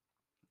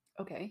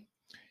 Okay.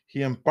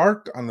 He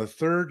embarked on the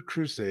Third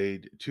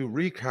Crusade to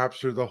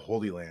recapture the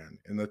Holy Land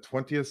in the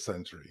 20th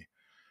century.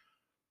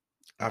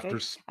 Okay.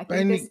 I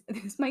think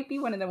this might be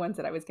one of the ones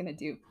that I was going to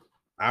do.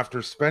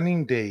 After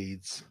spending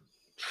days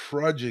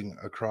trudging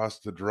across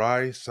the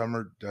dry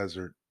summer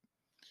desert,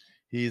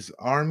 his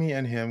army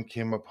and him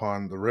came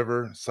upon the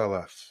river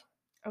Salef.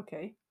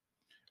 Okay.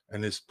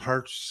 In his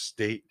parched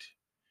state,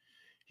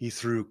 he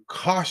threw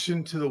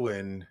caution to the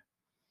wind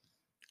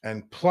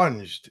and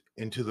plunged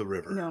into the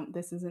river. No,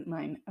 this isn't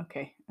mine.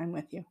 Okay, I'm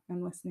with you.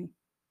 I'm listening.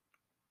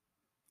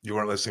 You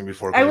weren't listening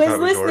before? I was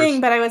listening,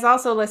 but I was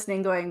also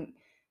listening going,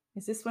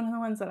 is this one of the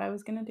ones that I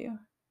was going to do?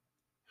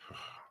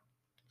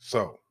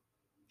 So,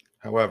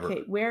 however...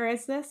 Okay, where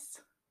is this?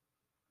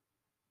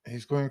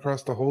 He's going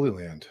across the Holy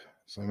Land.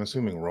 So I'm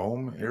assuming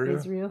Rome area?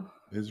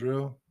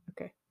 Israel?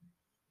 Okay.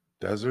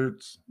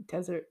 Deserts?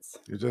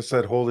 You just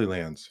said Holy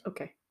Lands.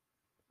 Okay,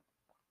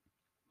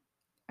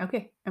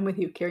 I'm with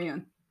you. Carry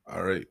on.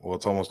 All right. Well,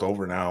 it's almost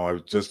over now. I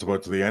was just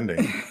about to the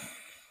ending.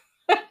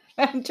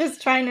 I'm just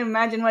trying to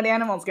imagine what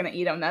animal's going to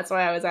eat him. That's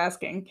why I was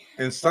asking.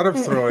 Instead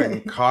of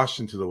throwing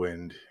caution to the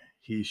wind,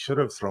 he should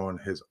have thrown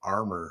his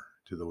armor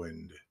to the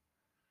wind.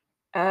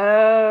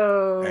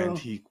 Oh. And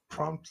he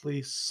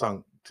promptly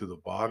sunk to the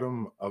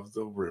bottom of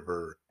the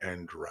river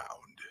and drowned.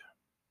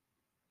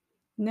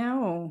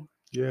 No.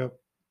 Yep.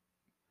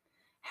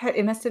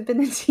 It must have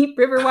been a deep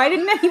river. Why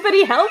didn't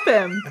anybody help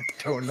him? I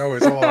don't know.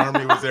 His whole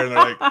army was there, and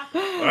they're like,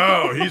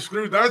 "Oh, he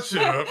screwed that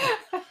shit up."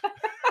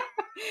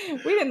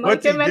 We didn't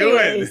What's like he him doing?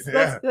 anyways.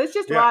 Let's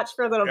just Yeah. watch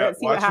for a little bit,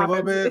 see what watch for a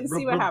little happens, bit. and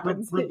see Bloop, what bloop, bloop,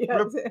 happens. bloop,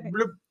 Yes. bloop,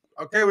 bloop.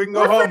 Okay, we can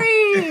go We're home.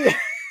 free!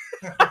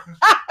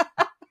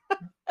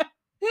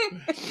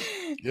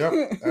 Yep,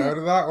 out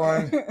of that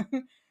one.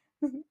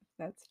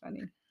 That's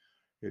funny.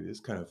 It is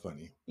kind of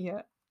funny.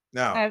 Yeah.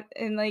 Now,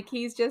 And like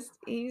he's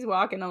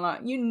walking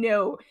along. You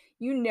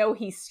know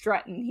he's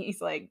strutting.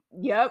 He's like,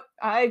 "Yep,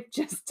 I've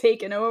just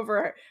taken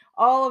over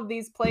all of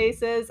these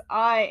places.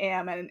 I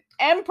am an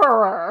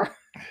emperor."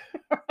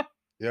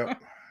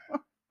 yep.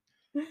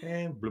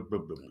 And bloop,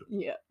 bloop, bloop, bloop.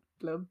 Yeah.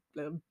 Blub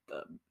blub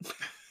blub.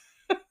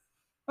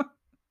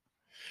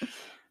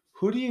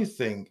 Who do you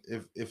think,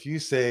 if you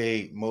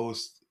say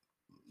most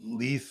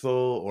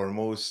lethal or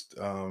most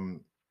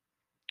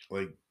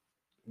like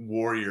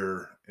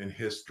warrior in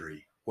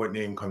history, what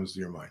name comes to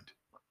your mind?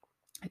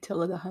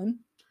 Attila the Hun.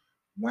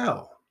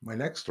 Well, my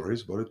next story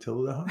is about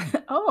Attila the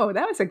Hun. Oh,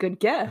 that was a good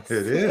guess.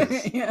 It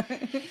is. Yeah.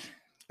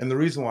 And the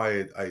reason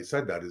why I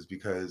said that is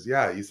because,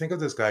 yeah, you think of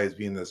this guy as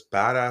being this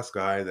badass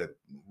guy that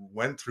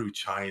went through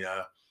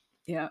China,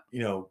 Yeah.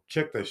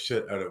 kicked the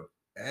shit out of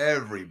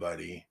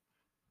everybody,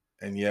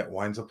 and yet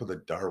winds up with a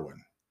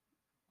Darwin.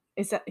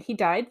 Is that he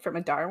died from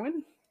a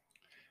Darwin?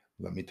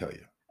 Let me tell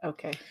you.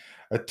 Okay.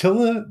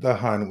 Attila the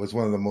Hun was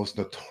one of the most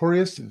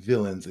notorious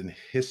villains in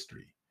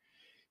history.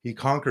 He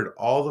conquered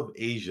all of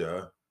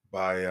Asia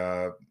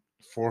by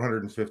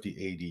 450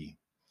 AD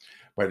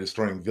by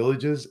destroying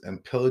villages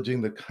and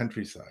pillaging the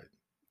countryside.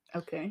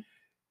 Okay.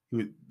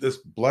 This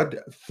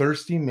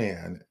bloodthirsty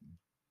man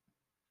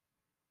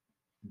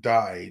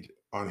died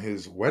on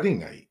his wedding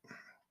night.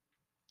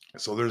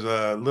 So there's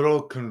a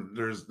little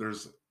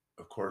there's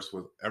of course,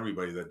 with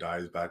everybody that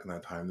dies back in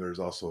that time, there's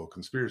also a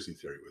conspiracy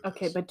theory with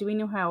Okay, this. but do we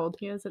know how old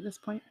he is at this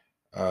point?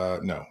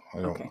 No,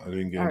 I don't. Okay. I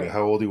didn't get All into right.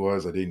 how old he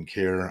was. I didn't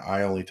care.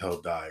 I only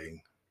tell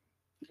dying.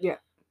 Yeah.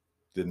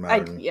 Didn't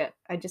matter.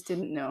 I just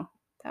didn't know.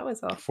 That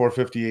was all.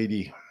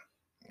 450 AD.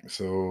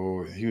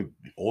 So he would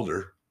be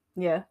older.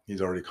 Yeah,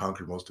 He's already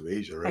conquered most of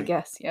Asia, right? I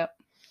guess. Yep.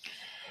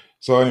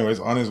 So, anyways,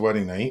 on his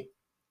wedding night,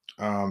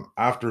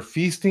 after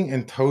feasting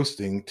and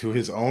toasting to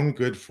his own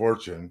good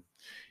fortune,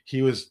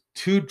 he was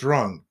too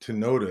drunk to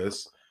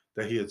notice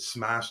that he had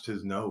smashed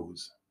his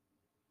nose.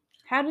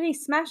 How did he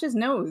smash his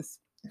nose?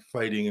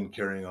 Fighting and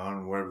carrying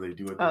on, whatever they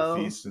do at their Oh,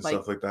 feasts and like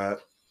stuff like that.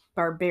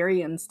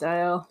 Barbarian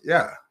style.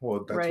 Yeah,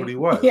 well, that's right? what he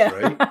was, Yeah.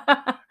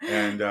 right?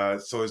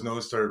 And so his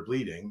nose started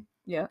bleeding.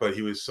 Yeah. But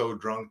he was so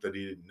drunk that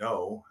he didn't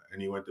know,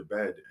 and he went to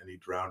bed and he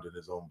drowned in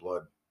his own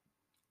blood.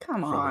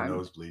 Come from on. the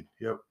nosebleed.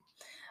 Yep.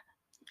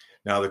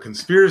 Now the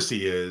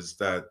conspiracy is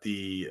that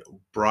the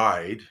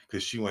bride,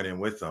 because she went in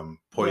with them,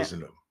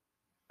 poisoned him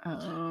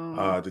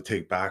to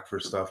take back for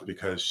stuff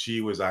because she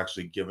was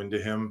actually given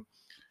to him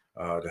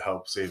to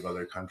help save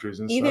other countries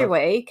and Either stuff.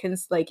 way,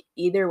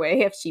 either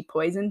way, if she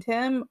poisoned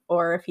him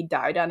or if he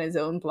died on his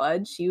own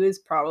blood, she was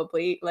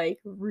probably like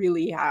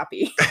really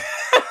happy.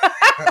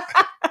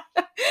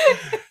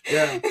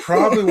 Yeah,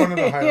 probably one of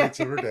the highlights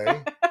of her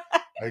day.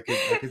 I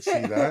could see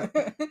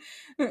that.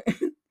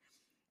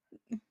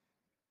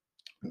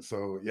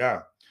 So yeah,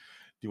 do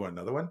you want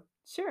another one?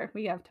 Sure,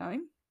 we have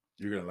time.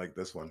 You're gonna like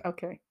this one.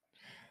 Okay.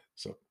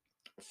 So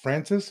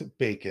Francis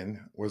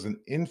Bacon was an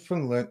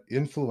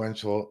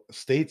influential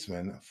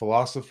statesman,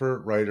 philosopher,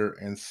 writer,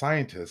 and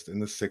scientist in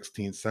the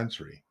 16th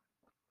century.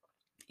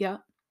 Yeah.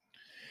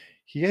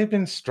 He had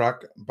been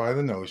struck by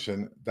the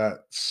notion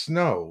that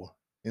snow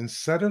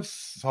instead of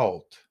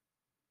salt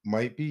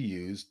might be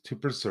used to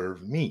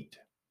preserve meat.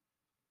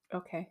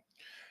 Okay.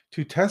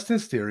 To test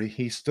his theory,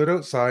 he stood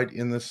outside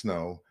in the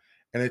snow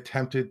and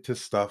attempted to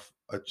stuff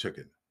a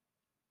chicken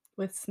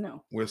With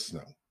snow.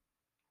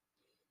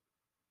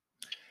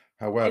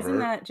 However, isn't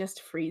that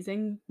just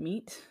freezing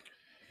meat?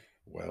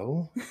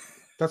 Well,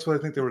 that's what I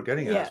think they were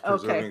getting at. Yeah.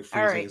 Okay.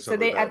 All right. So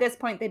they at this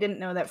point they didn't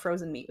know that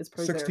frozen meat was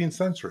preserved. 16th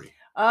century.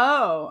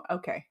 Oh,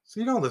 okay. So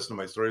you don't listen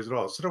to my stories at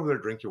all. Sit over there,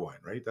 drink your wine,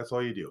 right? That's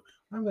all you do.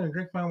 I'm going to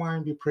drink my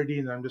wine, be pretty,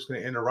 and I'm just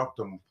going to interrupt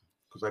them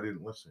because I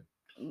didn't listen.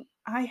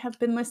 I have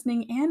been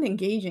listening and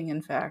engaging,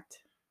 in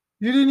fact.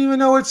 You didn't even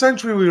know what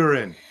century we were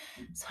in.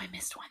 So I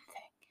missed one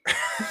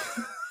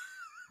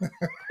thing.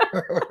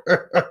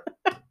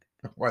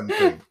 One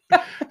thing.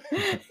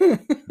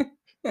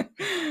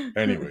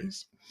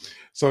 Anyways,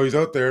 so he's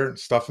out there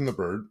stuffing the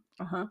bird,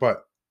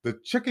 but the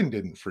chicken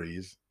didn't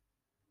freeze,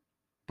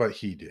 but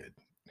he did.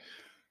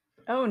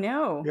 Oh,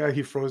 no. Yeah,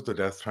 he froze to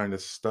death trying to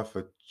stuff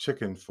a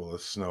chicken full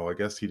of snow. I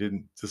guess he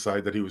didn't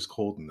decide that he was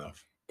cold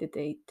enough. Did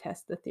they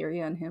test the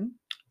theory on him?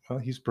 Well,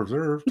 he's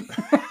preserved.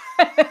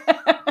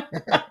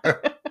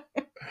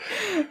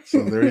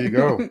 So there you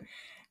go.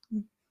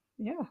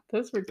 Yeah,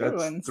 those were good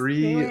ones.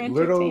 Three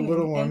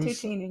little ones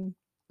entertaining.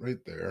 Right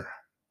there.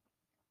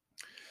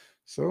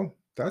 So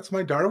that's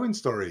my Darwin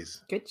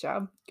stories. Good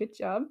job. Good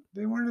job.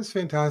 They weren't as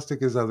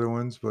fantastic as other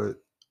ones, but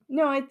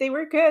No, they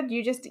were good.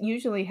 You just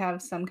usually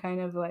have some kind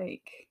of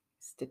like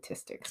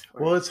statistics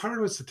for Well, it. it's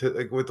hard with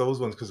like with those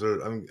ones because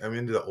I'm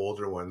into the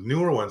older ones.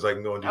 Newer ones I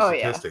can go and do Oh,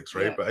 yeah, statistics,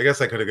 right? yeah. But I guess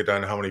I could have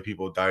done how many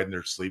people died in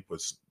their sleep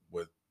with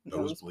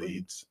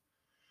Nosebleed. nosebleeds.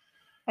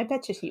 I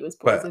bet you he was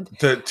But poisoned.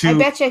 to I to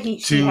bet you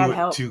she had to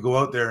help. to go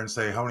out there and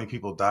say how many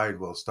people died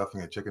while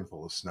stuffing a chicken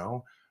full of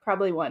snow,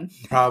 Probably one.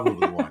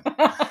 probably one.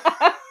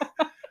 I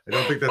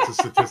don't think that's a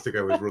statistic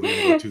I was really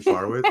going to go too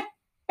far with.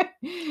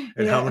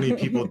 And how many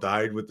people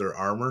died with their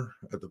armor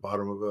at the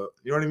bottom of a,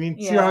 you know what I mean?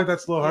 See how Yeah,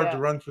 that's a little hard to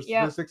yeah, run for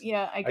yeah, statistics?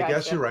 yeah. I I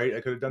guess gotcha. you're right.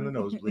 I could have done the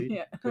nosebleed.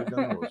 Yeah. Could have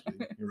done the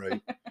nosebleed. You're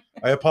right.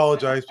 I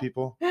apologize,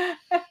 people.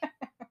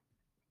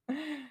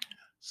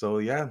 So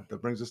yeah,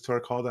 that brings us to our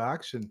call to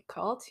action.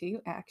 Call to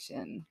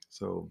action.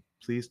 So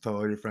please tell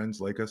all your friends,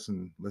 like us,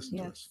 and listen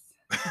to us.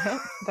 Yes. Yep,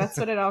 that's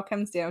what it all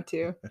comes down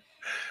to.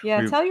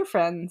 Yeah, We- tell your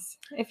friends.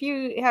 If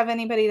you have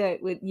anybody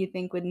that you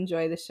think would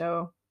enjoy the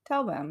show,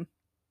 tell them.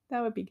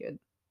 That would be good.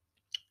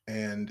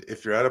 And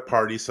if you're at a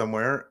party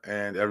somewhere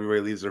and everybody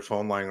leaves their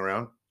phone lying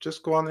around,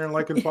 just go on there and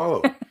like and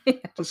follow.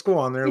 Just go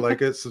on there,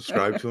 like it,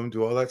 subscribe to them,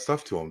 do all that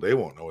stuff to them. They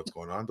won't know what's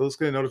going on. They'll just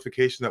get a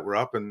notification that we're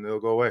up and it'll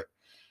go away.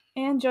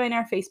 And join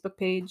our Facebook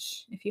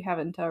page if you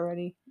haven't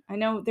already. I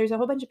know there's a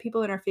whole bunch of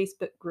people in our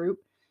Facebook group.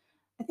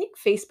 I think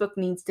Facebook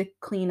needs to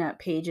clean up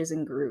pages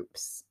and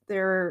groups.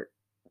 They're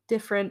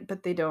different, but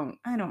I don't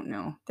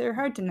know. They're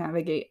hard to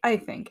navigate, I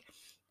think.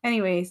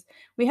 Anyways,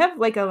 we have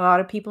like a lot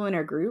of people in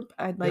our group.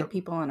 I'd like Yep.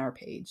 people on our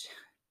page.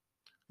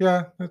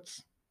 Yeah,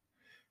 that's,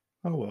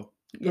 oh well.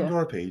 Come to Yeah.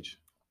 our page.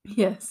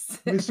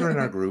 Yes. At least they're in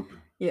our group.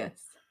 Yes.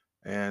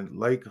 And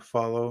like,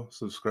 follow,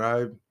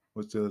 subscribe.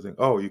 What's the other thing?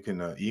 Oh, you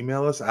can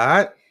email us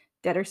at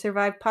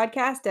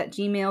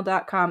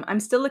deadersurvivepodcast@gmail.com. I'm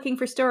still looking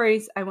for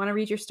stories. I want to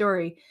read your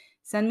story.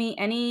 Send me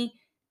any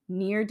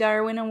near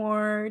Darwin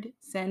Award.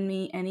 Send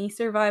me any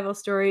survival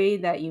story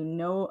that you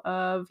know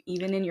of,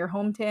 even in your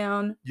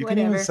hometown. you can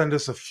whatever. even send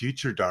us a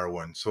future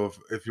Darwin. So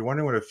if you're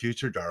wondering what a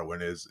future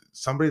Darwin is,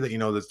 somebody that you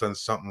know that's done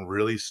something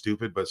really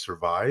stupid but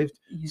survived,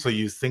 Yeah. so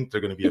you think they're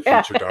going to be a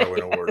Yeah, future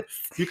Darwin Award.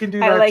 yes. You can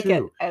do I that like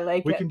too. it. I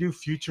like We it. can do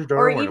future Or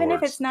Darwin even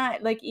Awards. if it's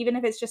not, like, even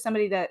if it's just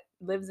somebody that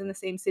lives in the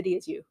same city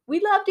as you.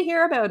 We'd love to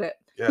hear about it.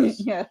 Yes.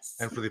 Yes.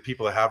 And for the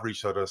people that have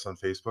reached out to us on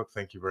Facebook,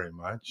 thank you very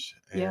much.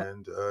 Yeah.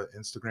 And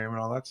Instagram and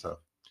all that stuff.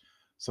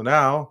 So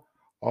now,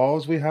 all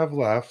we have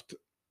left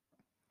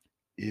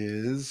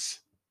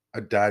is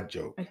a dad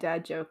joke. A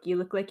dad joke. You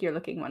look like you're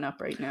looking one up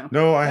right now.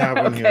 No, I have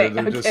one here. Okay,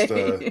 They're just,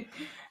 okay.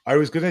 I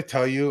was going to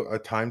tell you a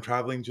time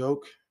traveling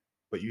joke,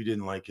 but you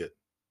didn't like it.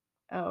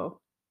 Oh.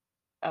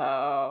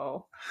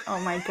 Oh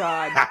my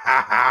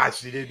God.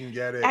 She didn't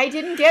get it. I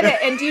didn't get it.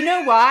 And do you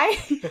know why?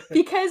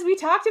 Because we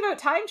talked about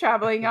time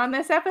traveling on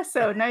this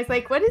episode. And I was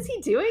like, what is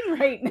he doing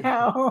right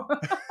now?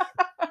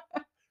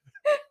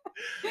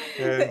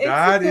 And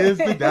that is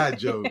the dad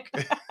joke.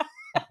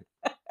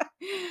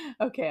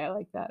 Okay, I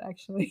like that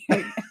actually.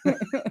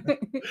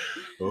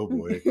 Oh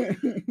boy.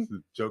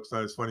 The joke's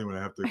not as funny when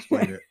I have to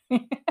explain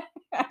it.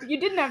 You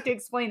didn't have to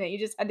explain it. You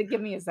just had to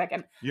give me a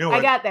second. You know what?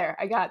 I got there.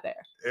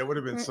 It would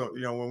have been so,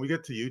 when we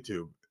get to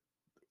YouTube,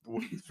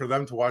 for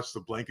them to watch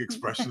the blank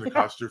expression that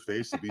crossed your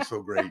face would be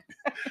so great.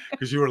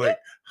 Because you were like,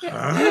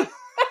 huh?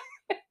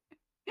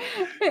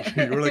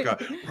 You were like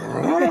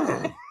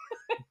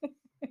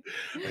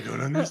I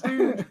don't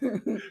understand.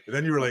 And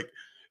then you were like,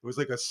 it was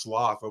like a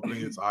sloth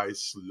opening its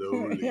eyes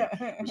slowly.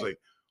 It was like,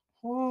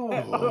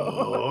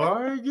 oh,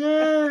 I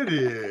get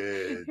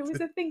it. It was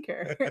a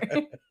thinker.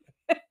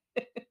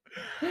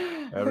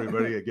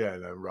 Everybody,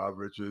 again, I'm Rob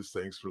Richards.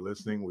 Thanks for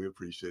listening. We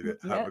appreciate it.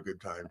 Have Yeah. a good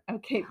time.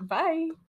 Okay, bye.